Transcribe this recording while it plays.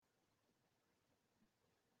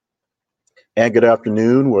And good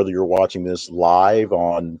afternoon, whether you're watching this live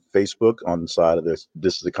on Facebook on the side of this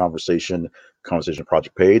is the conversation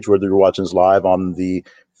project page, whether you're watching this live on the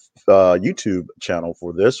YouTube channel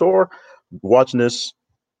for this, or watching this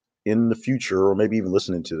in the future, or maybe even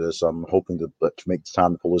listening to this. I'm hoping to make the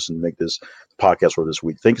time to listen and make this podcast for this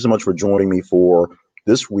week. Thank you so much for joining me for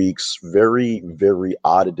this week's very, very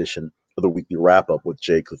odd edition of the weekly wrap up with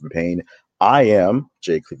Jay Cleveland Payne. I am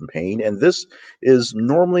Jay Cleveland Payne, and this is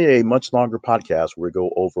normally a much longer podcast where we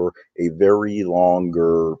go over a very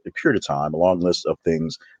longer period of time, a long list of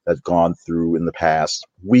things that have gone through in the past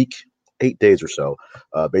week, 8 days or so.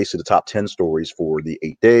 Basically, the top 10 stories for the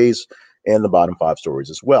 8 days and the bottom 5 stories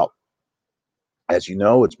as well. As you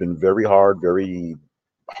know, it's been very hard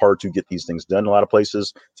to get these things done in a lot of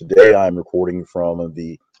places. Today, I'm recording from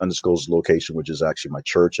the undisclosed location, which is actually my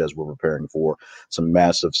church, as we're preparing for some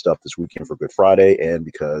massive stuff this weekend for Good Friday. And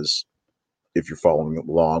because if you're following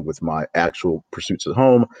along with my actual pursuits at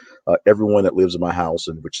home, everyone that lives in my house,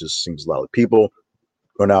 and which just seems a lot of people,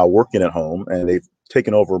 are now working at home, and they've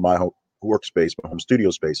taken over my home workspace, my home studio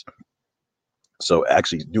space. So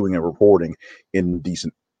actually doing a reporting in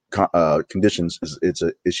decent conditions it's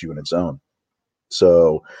an issue in its own.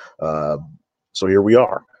 So, uh, so here we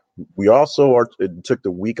are. We also took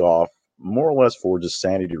the week off more or less for just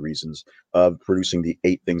sanity reasons of producing the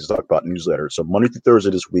 8 Things to Talk About newsletter. So Monday through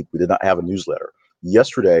Thursday this week, we did not have a newsletter.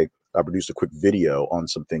 Yesterday, I produced a quick video on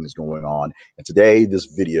some things going on. And today, this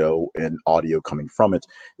video and audio coming from it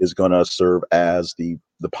is going to serve as the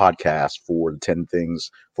podcast for the 10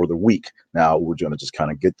 things for the week. Now, we're going to just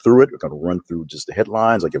kind of get through it. We're going to run through just the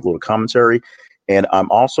headlines, like a little commentary. And I'm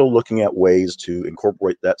also looking at ways to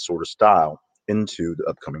incorporate that sort of style into the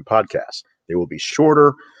upcoming podcast. They will be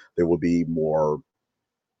shorter. They will be more,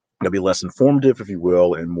 they'll be less informative, if you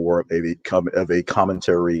will, and more of a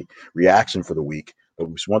commentary reaction for the week. But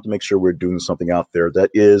we just want to make sure we're doing something out there that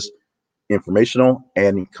is informational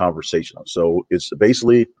and conversational. So it's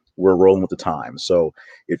basically we're rolling with the time. So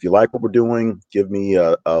if you like what we're doing, give me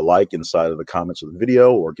a like inside of the comments of the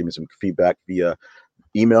video, or give me some feedback via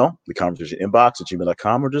email, the conversation inbox at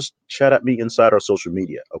gmail.com, or just chat at me inside our social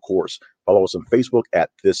media. Of course, follow us on Facebook at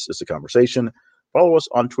This Is a Conversation. Follow us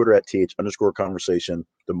on Twitter at th_conversation.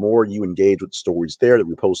 The more you engage with the stories there that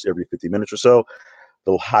we post every 50 minutes or so,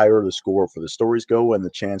 the higher the score for the stories go, and the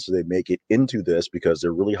chances they make it into this, because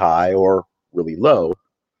they're really high or really low,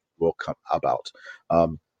 will come about.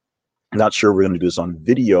 Not sure we're going to do this on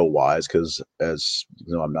video wise, because as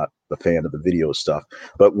you know, I'm not a fan of the video stuff,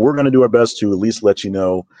 but we're going to do our best to at least let you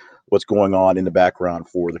know what's going on in the background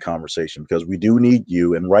for the conversation, because we do need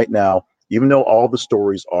you. And right now, even though all the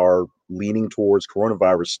stories are leaning towards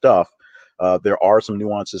coronavirus stuff, there are some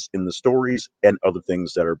nuances in the stories and other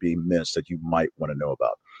things that are being missed that you might want to know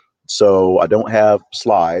about. So I don't have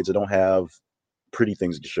slides. I don't have pretty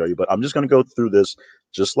things to show you, but I'm just going to go through this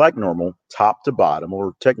just like normal, top to bottom,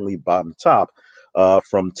 or technically bottom to top,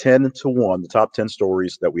 from 10 to 1, the top 10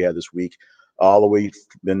 stories that we had this week, all the way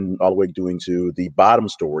doing to the bottom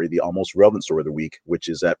story, the almost relevant story of the week, which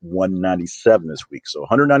is at 197 this week. So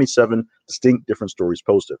 197 distinct different stories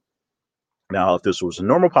posted. Now, if this was a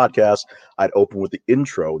normal podcast, I'd open with the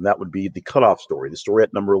intro, and that would be the cutoff story, the story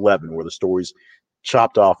at number 11, where the story's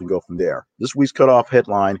chopped off and go from there. This week's cutoff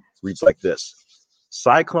headline reads like this: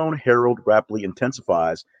 Cyclone Harold rapidly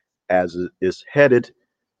intensifies as it is headed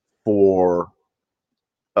for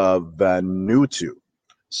Vanuatu.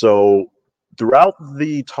 So throughout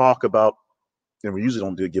the talk about, and we usually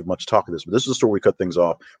don't give much talk of this, but this is the story we cut things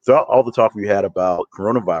off. Throughout all the talk we had about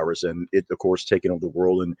coronavirus and it, of course, taking over the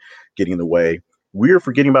world and getting in the way, we are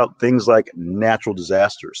forgetting about things like natural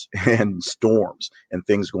disasters and storms and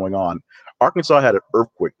things going on. Arkansas had an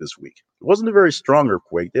earthquake this week. It wasn't a very strong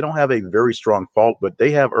earthquake. They don't have a very strong fault, but they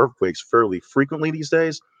have earthquakes fairly frequently these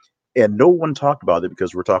days. And no one talked about it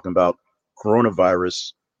because we're talking about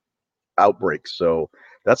coronavirus outbreaks. So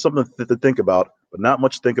that's something to think about, but not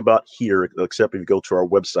much to think about here, except if you go to our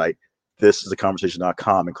website,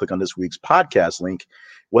 thisisaconversation.com, and click on this week's podcast link.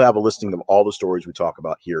 We'll have a listing of all the stories we talk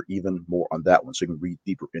about here, even more on that one, so you can read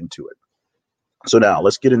deeper into it. So now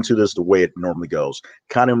let's get into this the way it normally goes.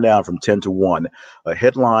 Counting them down from 10 to 1. A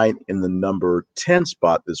headline in the number 10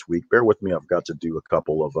 spot this week. Bear with me. I've got to do a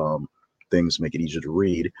couple of things to make it easier to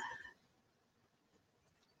read.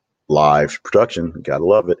 Live production. Gotta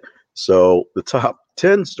love it. So the top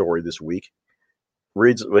 10 story this week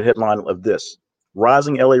reads the headline of this: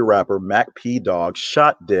 Rising LA rapper Mac P. Dog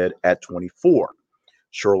shot dead at 24.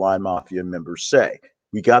 Shoreline Mafia members say.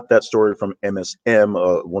 We got that story from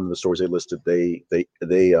MSM. One of the stories they listed, they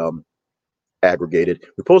aggregated.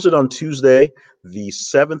 We posted on Tuesday, the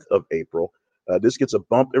 7th of April. This gets a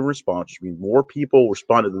bump in response, which means more people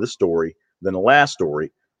responded to this story than the last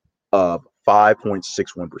story of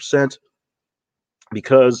 5.61%.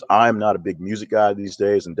 Because I'm not a big music guy these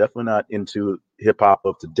days and definitely not into hip hop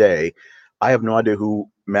of today, I have no idea who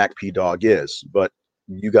Mac P Dog is, but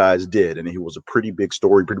you guys did, and he was a pretty big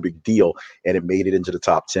story, pretty big deal, and it made it into the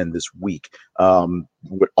top 10 this week.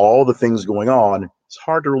 With all the things going on, it's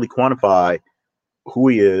hard to really quantify who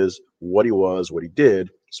he is, what he was, what he did,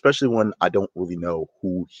 especially when I don't really know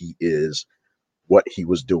who he is, what he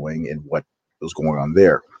was doing, and what was going on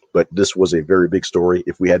there. But this was a very big story.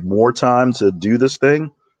 If we had more time to do this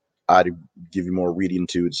thing, I'd give you more reading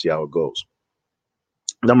to see how it goes.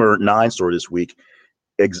 Number 9 story this week: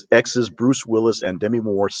 exes Bruce Willis and Demi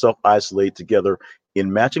Moore self-isolate together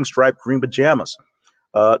in matching striped green pajamas.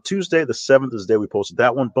 Tuesday, the 7th is the day we posted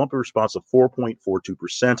that one. Bumper response of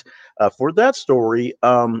 4.42%. For that story,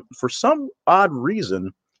 for some odd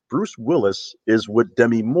reason, Bruce Willis is with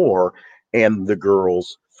Demi Moore and the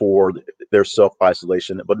girls for their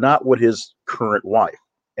self-isolation, but not with his current wife.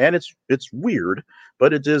 And it's weird,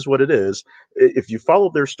 but it is what it is. If you follow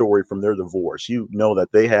their story from their divorce, you know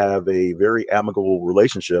that they have a very amicable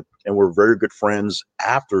relationship and were very good friends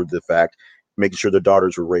after the fact, making sure their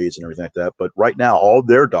daughters were raised and everything like that. But right now, all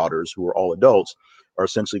their daughters, who are all adults, are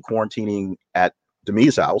essentially quarantining at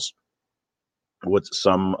Demi's house, with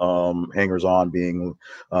some hangers on being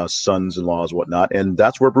sons-in-laws, whatnot. And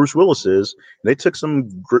that's where Bruce Willis is. And they took some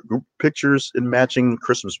group pictures in matching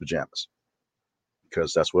Christmas pajamas,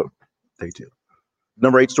 because that's what they do.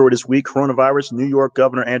 Number 8 story this week: coronavirus. New York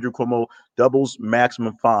Governor Andrew Cuomo doubles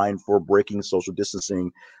maximum fine for breaking social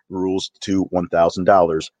distancing rules to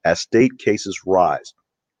 $1,000 as state cases rise.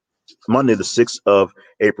 Monday, the 6th of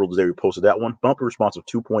April, the day we posted that one. Bumper response of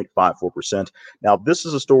 2.54%. Now, this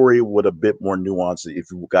is a story with a bit more nuance. If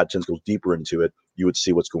you got a chance to go deeper into it, you would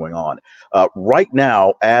see what's going on. Right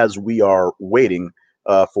now, as we are waiting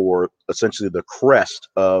for essentially the crest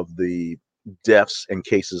of the deaths and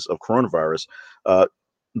cases of coronavirus,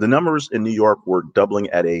 the numbers in New York were doubling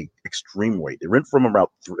at a extreme rate. They went from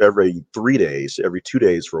about every 3 days, every 2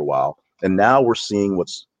 days for a while, and now we're seeing what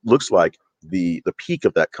looks like the peak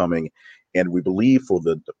of that coming. And we believe for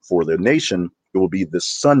the nation, it will be this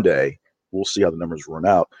Sunday. We'll see how the numbers run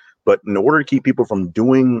out. But in order to keep people from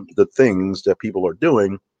doing the things that people are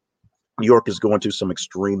doing, New York is going to some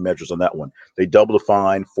extreme measures on that one. They double the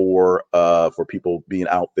fine for people being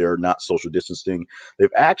out there not social distancing. There's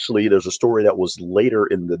a story that was later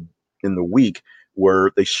in the week where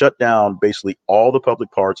they shut down basically all the public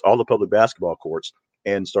parks, all the public basketball courts,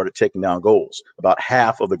 and started taking down goals. About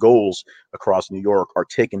half of the goals across New York are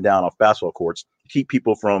taken down off basketball courts to keep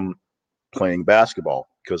people from playing basketball,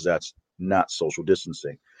 because that's not social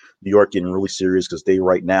distancing. New York getting really serious because they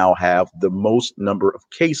right now have the most number of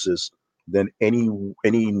cases than any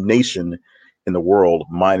nation in the world,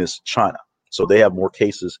 minus China. So they have more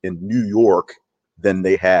cases in New York than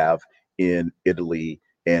they have in Italy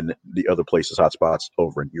and the other places, hotspots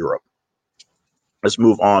over in Europe. Let's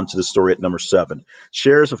move on to the story at number 7.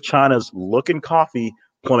 Shares of China's Luckin Coffee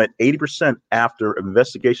plummet 80% after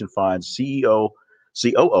investigation finds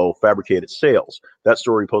COO fabricated sales. That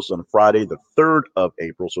story posted on Friday, the 3rd of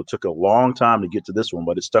April. So it took a long time to get to this one,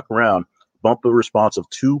 but it stuck around. Bumper response of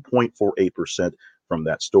 2.48% from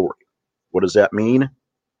that story. What does that mean?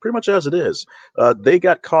 Pretty much as it is. They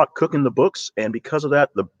got caught cooking the books, and because of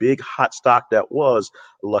that, the big hot stock that was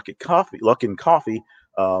Luckin Coffee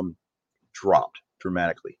dropped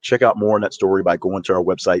dramatically. Check out more on that story by going to our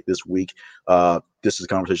website this week.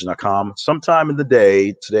 Thisisconversation.com. Sometime in the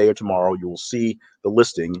day, today or tomorrow, you will see the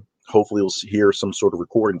listing. Hopefully, you'll hear some sort of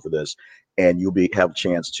recording for this, and you'll have a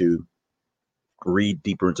chance to read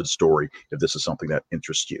deeper into the story if this is something that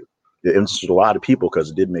interests you. It interested a lot of people because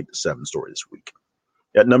it did make the 7th story this week.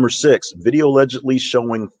 At number 6, video allegedly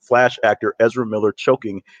showing Flash actor Ezra Miller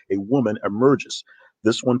choking a woman emerges.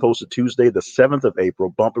 This one posted Tuesday, the 7th of April.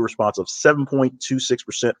 Bumper response of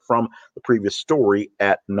 7.26% from the previous story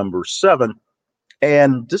at number 7.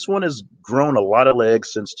 And this one has grown a lot of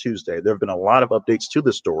legs since Tuesday. There have been a lot of updates to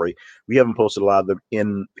this story. We haven't posted a lot of them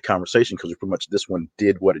in the conversation because pretty much this one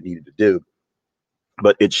did what it needed to do.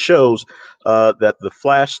 But it shows that the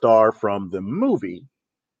Flash star from the movie,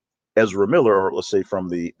 Ezra Miller, or let's say from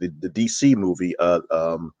the DC movie,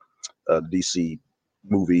 DC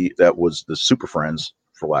movie that was the Super Friends,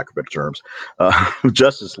 for lack of better terms,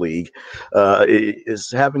 Justice League, is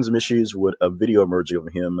having some issues with a video emerging of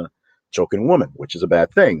him choking a woman, which is a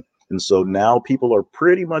bad thing. And so now people are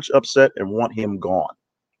pretty much upset and want him gone.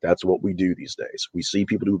 That's what we do these days. We see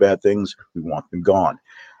people do bad things, we want them gone.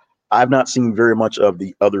 I've not seen very much of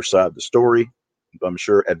the other side of the story. I'm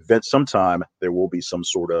sure at sometime there will be some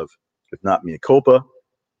sort of, if not mea culpa,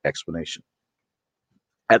 explanation.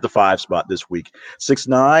 At the 5 spot this week,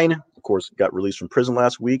 6ix9ine, of course, got released from prison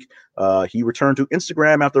last week. He returned to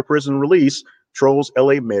Instagram after prison release, trolls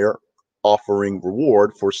LA mayor offering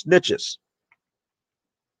reward for snitches.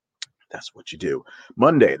 That's what you do.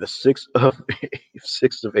 Monday, the 6th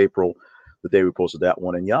of April, the day we posted that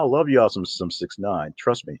one. And y'all love y'all some 6ix9ine.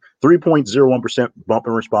 Trust me. 3.01% bump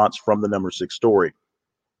in response from the number 6 story.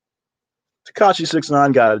 Tekashi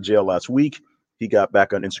 6ix9ine got out of jail last week. He got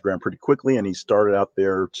back on Instagram pretty quickly, and he started out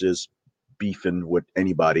there just beefing with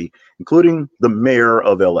anybody, including the mayor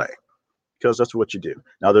of LA, because that's what you do.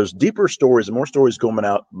 Now, there's deeper stories and more stories coming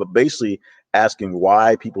out, but basically asking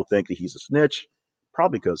why people think that he's a snitch.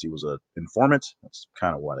 Probably because he was an informant. That's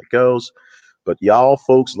kind of why it goes. But y'all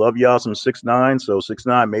folks love y'all some 6ix9ine. So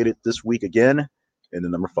 6ix9ine made it this week again in the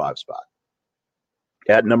number 5 spot.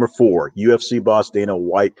 At number 4, UFC boss Dana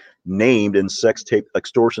White named in sex tape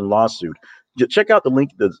extortion lawsuit. Check out the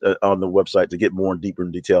link on the website to get more deeper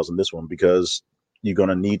details on this one, because you're going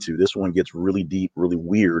to need to. This one gets really deep, really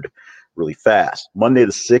weird, really fast. Monday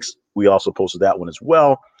the 6th, we also posted that one as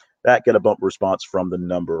well. That got a bump response from the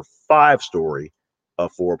number 5 story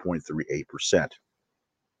of 4.38%.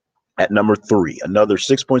 At number 3, another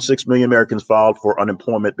 6.6 million Americans filed for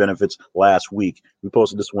unemployment benefits last week. We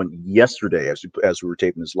posted this one yesterday as we were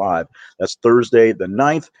taping this live. That's Thursday the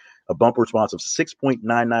 9th, a bump response of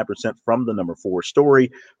 6.99% from the number 4 story.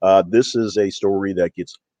 This is a story that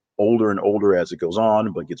gets older and older as it goes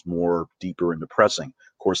on, but gets more deeper and depressing.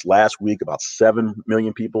 Of course, last week, about 7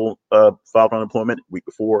 million people filed for unemployment. Week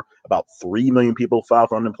before, about 3 million people filed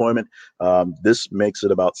for unemployment. This makes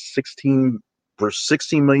it about 16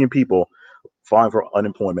 million people filing for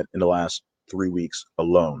unemployment in the last 3 weeks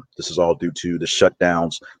alone. This is all due to the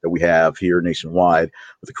shutdowns that we have here nationwide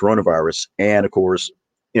with the coronavirus, and of course,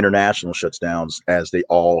 international shutdowns as they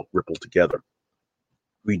all ripple together.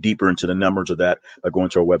 Read deeper into the numbers of that by going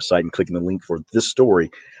to our website and clicking the link for this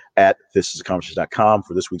story at thisistheconversation.com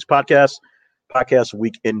for this week's podcast. Podcast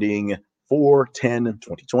week ending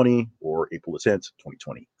 4/10/2020 or April the 10th,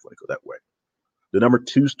 2020. If you want to go that way. The number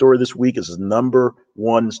 2 story this week is the number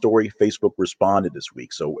 1 story Facebook responded this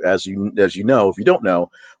week. So as you know, if you don't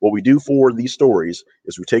know, what we do for these stories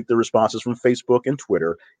is we take the responses from Facebook and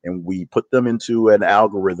Twitter and we put them into an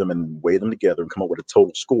algorithm and weigh them together and come up with a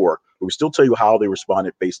total score. But we still tell you how they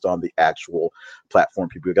responded based on the actual platform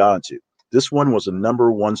people got onto. This one was the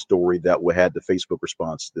number 1 story that had the Facebook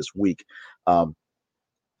response this week.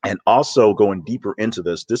 And also going deeper into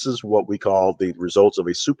this is what we call the results of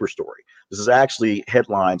a super story. This is actually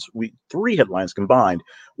headlines, 3 headlines combined,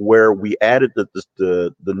 where we added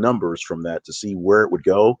the numbers from that to see where it would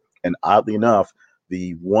go. And oddly enough,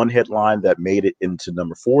 the one headline that made it into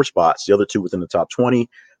number 4 spots, the other 2 within the top 20,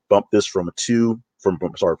 bumped this from 4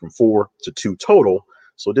 to 2 total.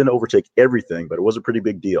 So it didn't overtake everything, but it was a pretty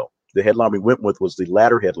big deal. The headline we went with was the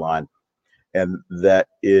latter headline, and that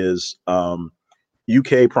is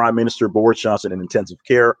UK Prime Minister Boris Johnson in intensive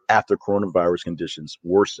care after coronavirus conditions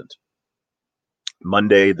worsened.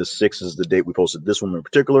 Monday, the 6th is the date we posted this one in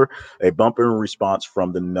particular, a bumper response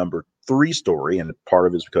from the number 3 story, and part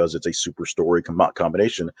of it is because it's a super story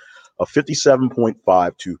combination of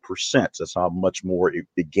 57.52%. That's how much more it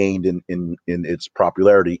gained in its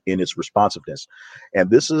popularity, in its responsiveness. And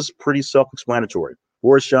this is pretty self-explanatory.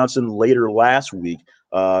 Boris Johnson later last week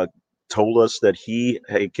told us that he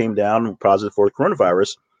came down positive for the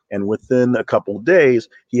coronavirus, and within a couple of days,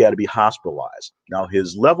 he had to be hospitalized. Now,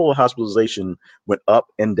 his level of hospitalization went up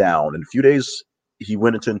and down. In a few days, he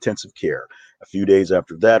went into intensive care. A few days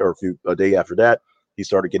after that, or a day after that, he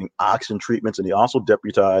started getting oxygen treatments, and he also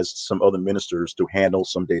deputized some other ministers to handle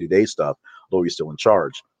some day-to-day stuff, although he's still in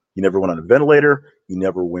charge. He never went on a ventilator. He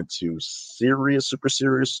never went to super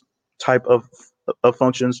serious type of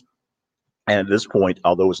functions. And at this point,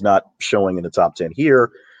 although it's not showing in the top 10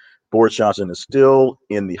 here, Boris Johnson is still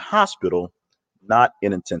in the hospital, not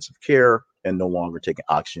in intensive care, and no longer taking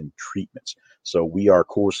oxygen treatments. So we are, of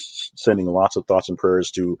course, sending lots of thoughts and prayers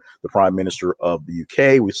to the Prime Minister of the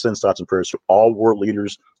UK. We send thoughts and prayers to all world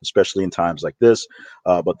leaders, especially in times like this.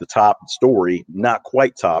 But the top story, not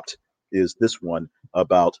quite topped, is this one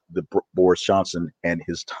about the Boris Johnson and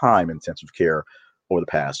his time in intensive care over the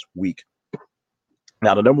past week.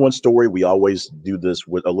 Now, the number 1 story, we always do this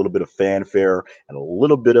with a little bit of fanfare and a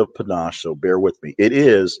little bit of panache, so bear with me. It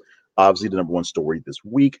is obviously the number 1 story this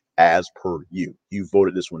week, as per you. You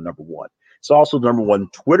voted this one number 1. It's also the number 1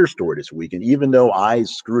 Twitter story this week, and even though I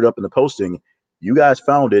screwed up in the posting, you guys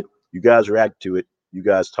found it, you guys reacted to it, you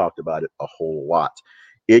guys talked about it a whole lot.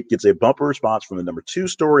 It gets a bumper response from the number 2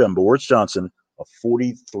 story on Boris Johnson, of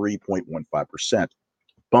 43.15%.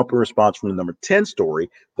 Bumper response from the number 10 story.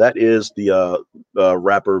 That is the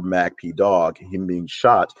rapper Mac P Dog, him being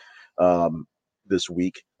shot this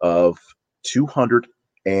week, of 205%.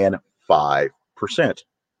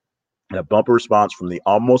 And a bumper response from the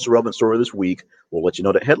almost irrelevant story this week. We'll let you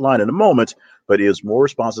know the headline in a moment, but it is more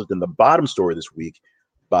responsive than the bottom story this week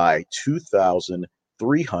by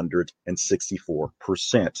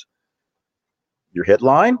 2,364%. Your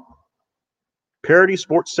headline: Parody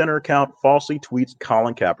Sports Center account falsely tweets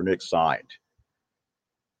Colin Kaepernick signed.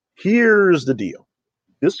 Here's the deal.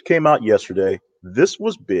 This came out yesterday. This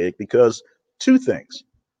was big because two things.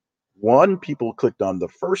 One, people clicked on the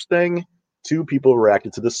first thing. Two, people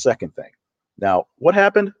reacted to the second thing. Now, what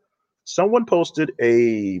happened? Someone posted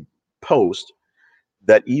a post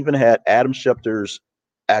that even had Adam Schefter's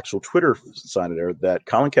actual Twitter sign there that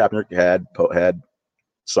Colin Kaepernick had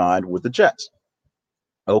signed with the Jets.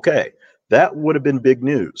 Okay, that would have been big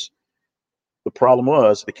news. The problem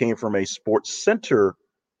was it came from a Sports Center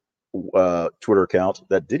Twitter account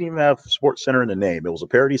that didn't even have Sports Center in the name. It was a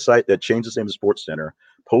parody site that changed its name to Sports Center,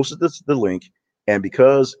 posted the link, and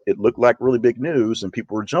because it looked like really big news and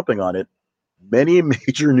people were jumping on it, many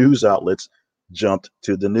major news outlets jumped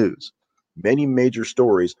to the news. Many major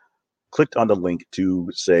stories clicked on the link to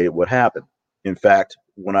say what happened. In fact,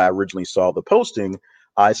 when I originally saw the posting,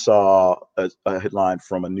 I saw a headline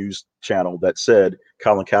from a news channel that said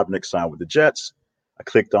Colin Kaepernick signed with the Jets. I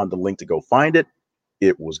clicked on the link to go find it.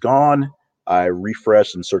 It was gone. I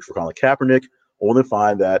refreshed and searched for Colin Kaepernick, only to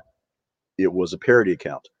find that it was a parody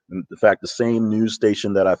account. And in fact, the same news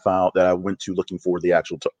station that I went to looking for the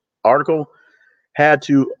actual article had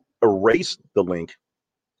to erase the link.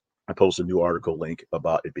 I posted a new article link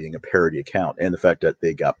about it being a parody account and the fact that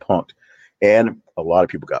they got punked. And a lot of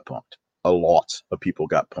people got punked. A lot of people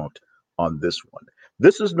got punked on this one.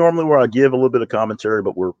 This is normally where I give a little bit of commentary,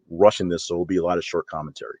 but we're rushing this, so it'll be a lot of short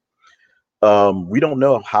commentary. We don't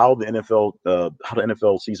know how the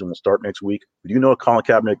NFL season will start next week. We do know Colin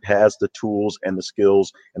Kaepernick has the tools and the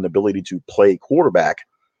skills and the ability to play quarterback.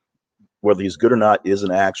 Whether he's good or not is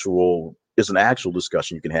an actual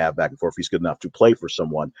discussion you can have back and forth. If he's good enough to play for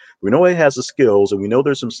someone, we know he has the skills, and we know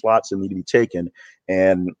there's some slots that need to be taken.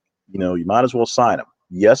 And you might as well sign him.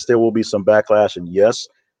 Yes, there will be some backlash, and yes,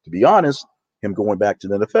 to be honest, him going back to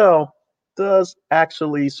the NFL does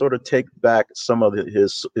actually sort of take back some of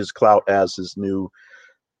his clout as his new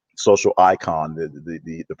social icon,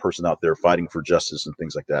 the person out there fighting for justice and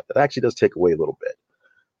things like that. That actually does take away a little bit.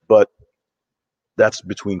 But that's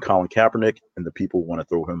between Colin Kaepernick and the people who want to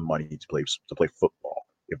throw him money to play football.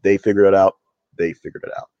 If they figure it out, they figured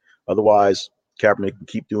it out. Otherwise, Kaepernick, can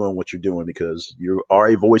keep doing what you're doing because you are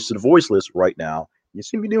a voice to the voiceless right now. You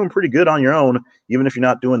seem to be doing pretty good on your own, even if you're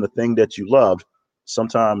not doing the thing that you loved.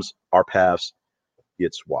 Sometimes our paths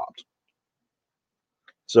get swapped.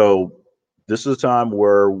 So this is a time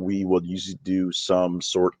where we will usually do some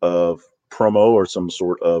sort of promo or some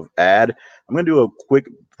sort of ad. I'm going to do a quick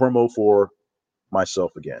promo for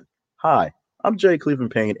myself again. Hi, I'm Jay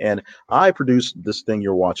Cleveland Payne, and I produce this thing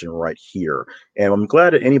you're watching right here. And I'm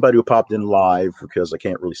glad that anybody who popped in live, because I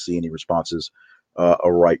can't really see any responses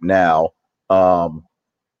right now.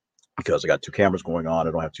 Because I got two cameras going on.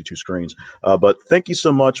 I don't have two screens. But thank you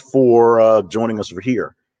so much for joining us over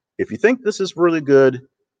here. If you think this is really good,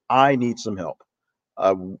 I need some help.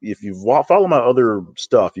 If you follow my other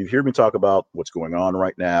stuff, you hear me talk about what's going on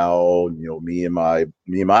right now. Me and my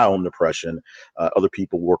own depression, other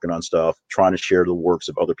people working on stuff, trying to share the works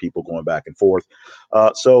of other people going back and forth.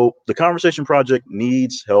 So the Conversation Project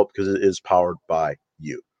needs help because it is powered by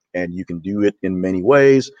you, and you can do it in many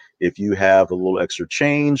ways. If you have a little extra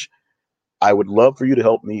change, I would love for you to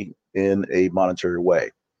help me in a monetary way.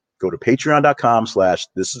 Go to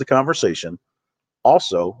patreon.com/thisistheconversation.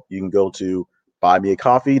 Also, you can go to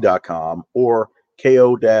buymeacoffee.com or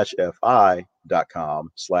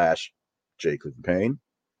ko-fi.com/jclevelandpayne.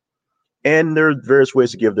 And there are various ways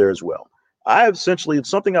to give there as well. It's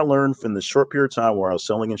something I learned from the short period of time where I was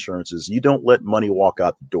selling insurance is you don't let money walk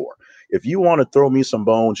out the door. If you want to throw me some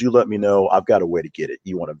bones, you let me know. I've got a way to get it.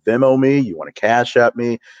 You want to Venmo me, you want to Cash App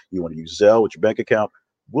me, you want to use Zelle with your bank account,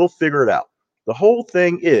 we'll figure it out. The whole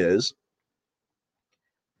thing is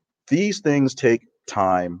these things take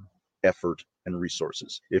time, effort, and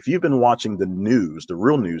resources. If you've been watching the news, the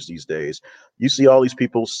real news these days, you see all these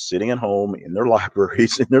people sitting at home in their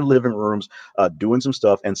libraries, in their living rooms, doing some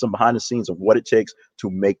stuff and some behind the scenes of what it takes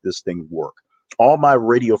to make this thing work. All my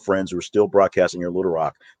radio friends who are still broadcasting here in Little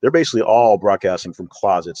Rock, they're basically all broadcasting from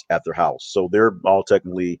closets at their house. So they're all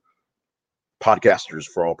technically podcasters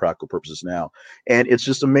for all practical purposes now. And it's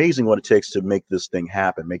just amazing what it takes to make this thing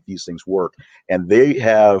happen, make these things work. And they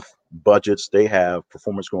have budgets, they have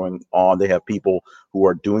performance going on, they have people who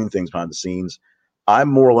are doing things behind the scenes. I'm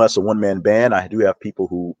more or less a one-man band. I do have people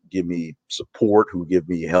who give me support, who give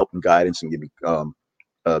me help and guidance and give me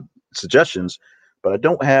suggestions, but I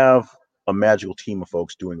don't have a magical team of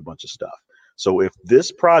folks doing a bunch of stuff. So if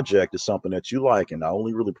this project is something that you like, and I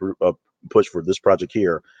only really push for this project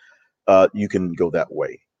here, you can go that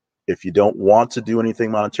way. If you don't want to do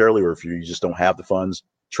anything monetarily, or if you just don't have the funds,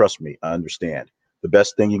 trust me, I understand. The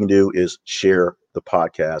best thing you can do is share the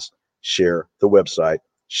podcast, share the website,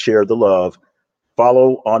 share the love.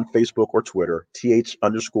 Follow on Facebook or Twitter,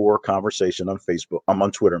 th_conversation on Facebook. I'm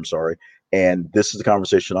on Twitter, I'm sorry. And this is the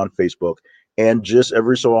conversation on Facebook. And just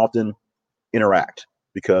every so often interact.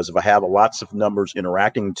 Because if I have lots of numbers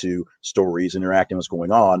interacting to stories, interacting what's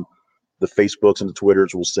going on, the Facebooks and the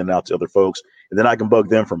Twitters will send out to other folks, and then I can bug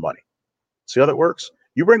them for money. See how that works?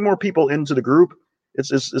 You bring more people into the group,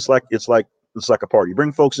 it's like a party. You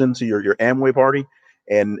bring folks into your Amway party,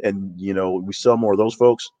 and we sell more of those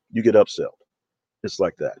folks, you get upsell. It's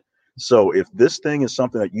like that. So if this thing is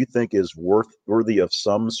something that you think is worthy of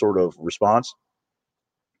some sort of response,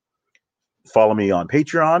 follow me on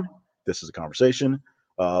Patreon. This is a conversation.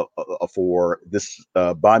 For this,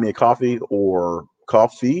 buy me a coffee or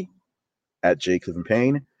coffee at J. Clifton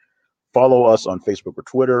Payne. Follow us on Facebook or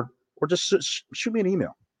Twitter, or just shoot me an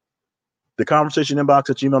email. The conversation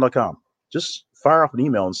inbox at gmail.com. Just fire off an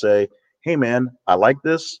email and say, hey man, I like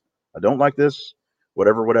this. I don't like this,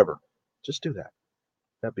 whatever. Just do that.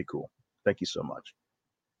 That'd be cool. Thank you so much.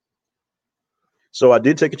 So I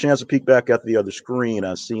did take a chance to peek back at the other screen.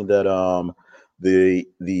 I seen that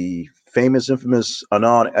the famous, infamous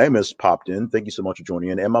Anon Amos popped in. Thank you so much for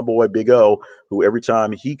joining in. And my boy Big O, who every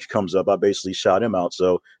time he comes up, I basically shout him out.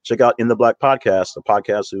 So check out In the Black Podcast, a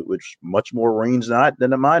podcast which much more range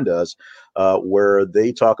than mine does, where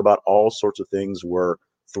they talk about all sorts of things, where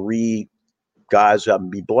three guys who happen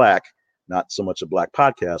to be black, not so much a black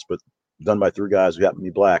podcast, but done by three guys who happen to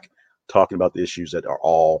be black, talking about the issues that are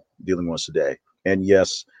all dealing with us today. And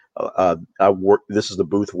yes, I work. This is the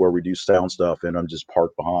booth where we do sound stuff, and I'm just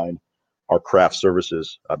parked behind our craft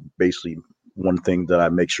services. Basically, one thing that I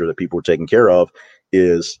make sure that people are taken care of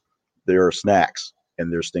is there are snacks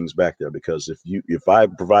and there's things back there. Because if I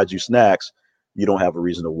provide you snacks, you don't have a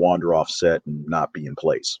reason to wander off set and not be in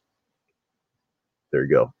place. There you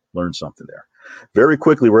go. Learn something there. Very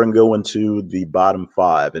quickly, we're going to go into the bottom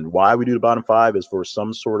five, and why we do the bottom five is for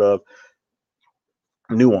some sort of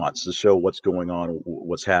nuance to show what's going on,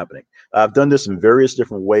 what's happening. I've done this in various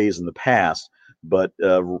different ways in the past, but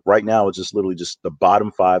right now it's just literally just the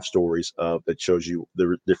bottom five stories that shows you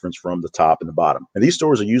the difference from the top and the bottom. And these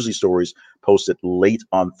stories are usually stories posted late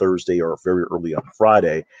on Thursday or very early on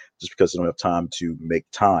Friday, just because they don't have time to make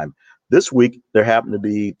time. This week, there happened to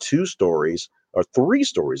be three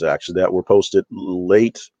stories actually, that were posted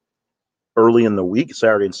early in the week,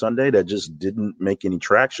 Saturday and Sunday, that just didn't make any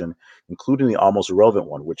traction, including the Almost Irrelevant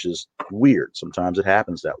one, which is weird. Sometimes it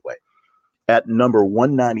happens that way. At number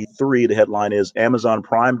 193, the headline is Amazon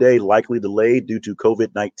Prime Day likely delayed due to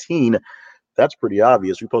COVID-19. That's pretty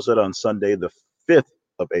obvious. We posted that on Sunday, the 5th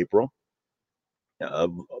of April.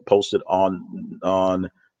 Posted on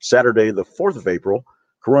Saturday, the 4th of April.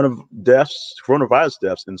 Coronavirus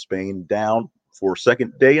deaths in Spain down for a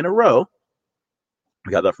second day in a row.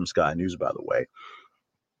 We got that from Sky News, by the way.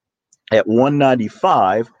 At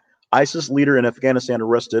 195, ISIS leader in Afghanistan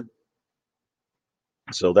arrested.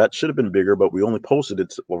 So that should have been bigger, but we only posted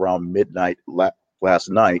it around midnight last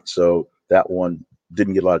night. So that one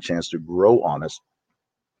didn't get a lot of chance to grow on us.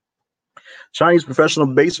 Chinese Professional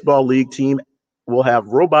Baseball League team will have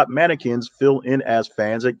robot mannequins fill in as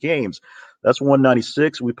fans at games. That's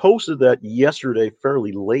 196. We posted that yesterday,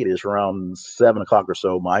 fairly late-ish, around 7 o'clock or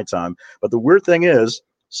so my time. But the weird thing is,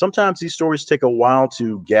 sometimes these stories take a while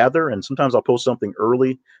to gather, and sometimes I'll post something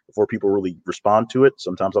early before people really respond to it.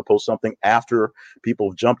 Sometimes I'll post something after people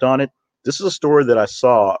have jumped on it. This is a story that I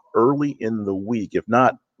saw early in the week, if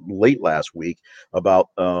not late last week, about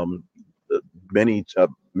many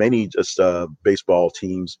baseball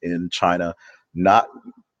teams in China not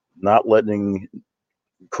letting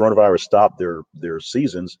coronavirus stop their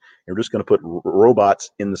seasons, and we're just going to put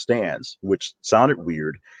robots in the stands, which sounded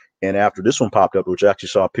weird. And after this one popped up, which I actually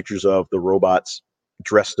saw pictures of the robots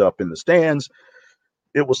dressed up in the stands,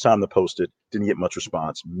 it was time to post it. Didn't get much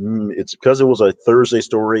response. It's because it was a Thursday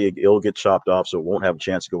story. It'll get chopped off, so it won't have a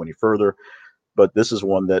chance to go any further. But this is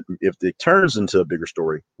one that, if it turns into a bigger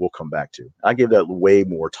story, we'll come back to. I give that way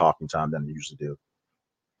more talking time than I usually do.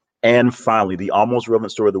 And finally, the almost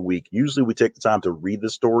relevant story of the week. Usually we take the time to read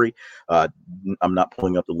this story. Uh, I'm not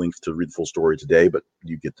pulling up the links to read the full story today, but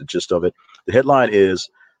you get the gist of it. The headline is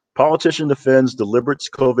Politician Defends Deliberate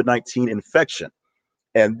COVID-19 Infection.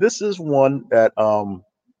 And this is one that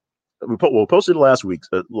we posted last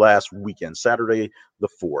weekend, Saturday the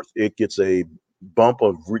 4th. It gets a bump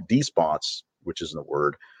of desponse, which isn't a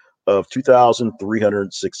word, of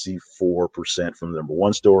 2,364% from the number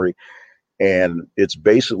one story. And it's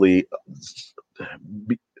basically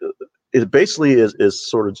is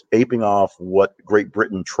sort of aping off what Great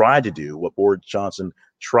Britain tried to do, what Boris Johnson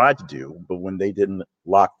tried to do, but when they didn't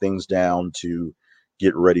lock things down to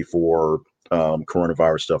get ready for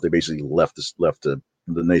coronavirus stuff, they basically left the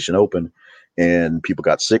nation open, and people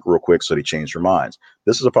got sick real quick, so they changed their minds.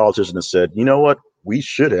 This is a politician that said, you know what, we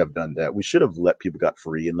should have done that. We should have let people got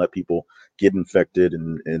free and let people get infected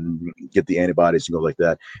and get the antibodies and go like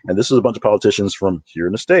that. And this is a bunch of politicians from here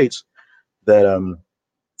in the States that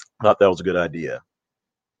thought that was a good idea.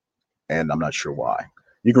 And I'm not sure why.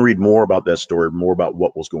 You can read more about that story, more about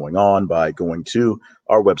what was going on by going to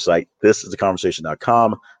our website,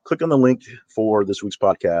 thisistheconversation.com. Click on the link for this week's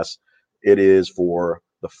podcast. It is for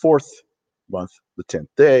the 4th month, the 10th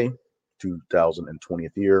day,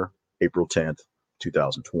 2020th year, April 10th,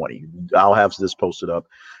 2020. I'll have this posted up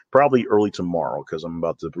probably early tomorrow because I'm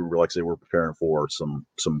about to, like I say, we're preparing for some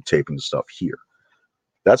taping stuff here.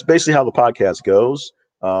 That's basically how the podcast goes.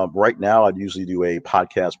 Right now, I'd usually do a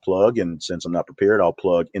podcast plug, and since I'm not prepared, I'll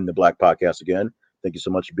plug In the Black Podcast again. Thank you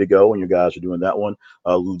so much, Big O, and you guys are doing that one.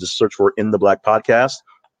 Just search for In the Black Podcast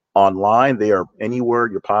online. They are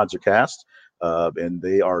anywhere your pods are cast, and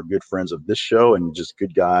they are good friends of this show and just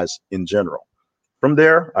good guys in general. From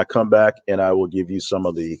there, I come back and I will give you some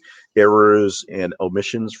of the errors and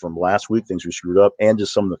omissions from last week, things we screwed up, and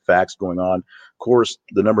just some of the facts going on. Of course,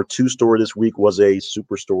 the number 2 story this week was a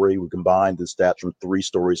super story. We combined the stats from 3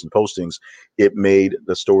 stories and postings. It made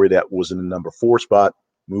the story that was in the number 4 spot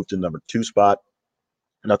move to the number 2 spot.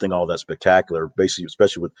 Nothing all that spectacular, basically,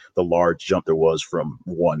 especially with the large jump there was from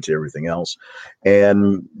 1 to everything else.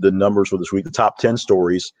 And the numbers for this week, the top 10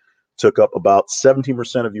 stories took up about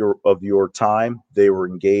 17% of your time. They were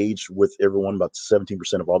engaged with everyone. About 17%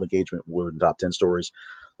 of all the engagement were in the top 10 stories.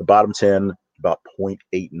 The bottom 10, about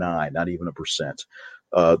 0.89, not even a percent.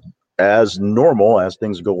 As normal, as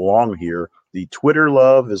things go along here, the Twitter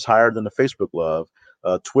love is higher than the Facebook love.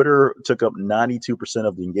 Twitter took up 92%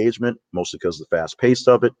 of the engagement, mostly because of the fast pace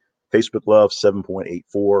of it. Facebook love,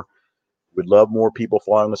 7.84. We'd love more people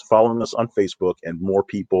following us on Facebook and more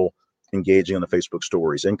people engaging on the Facebook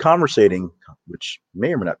stories and conversating, which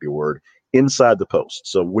may or may not be a word, inside the post.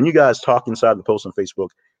 So when you guys talk inside the post on Facebook,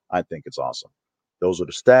 I think it's awesome. Those are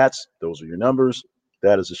the stats. Those are your numbers.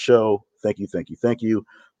 That is the show. Thank you, thank you, thank you.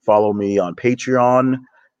 Follow me on Patreon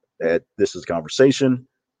at This Is Conversation.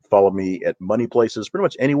 Follow me at Money Places. Pretty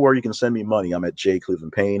much anywhere you can send me money, I'm at J.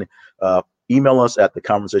 Cleveland Payne. Email us at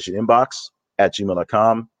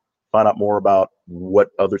theconversationinbox@gmail.com. Find out more about what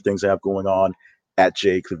other things I have going on at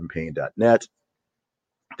jclevelandpayne.net.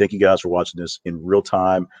 Thank you guys for watching this in real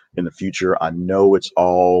time in the future. I know it's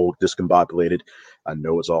all discombobulated. I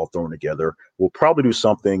know it's all thrown together. We'll probably do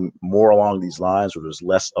something more along these lines where there's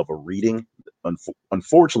less of a reading.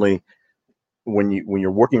 Unfortunately, when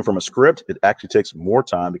you're working from a script, it actually takes more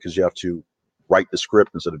time because you have to write the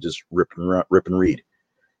script instead of just rip and read.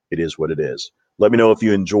 It is what it is. Let me know if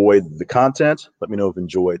you enjoyed the content. Let me know if you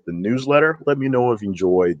enjoyed the newsletter. Let me know if you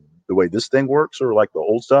enjoyed the way this thing works or like the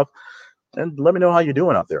old stuff. And let me know how you're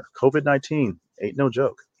doing out there. COVID-19 ain't no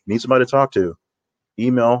joke. Need somebody to talk to.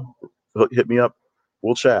 Email, hit me up.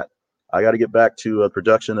 We'll chat. I got to get back to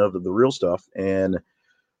production of the real stuff. And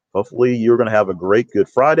hopefully you're going to have a great Good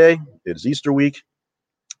Friday. It is Easter week.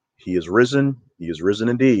 He is risen. He is risen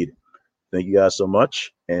indeed. Thank you guys so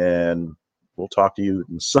much. And we'll talk to you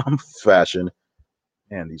in some fashion.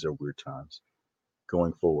 Man, these are weird times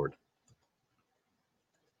going forward.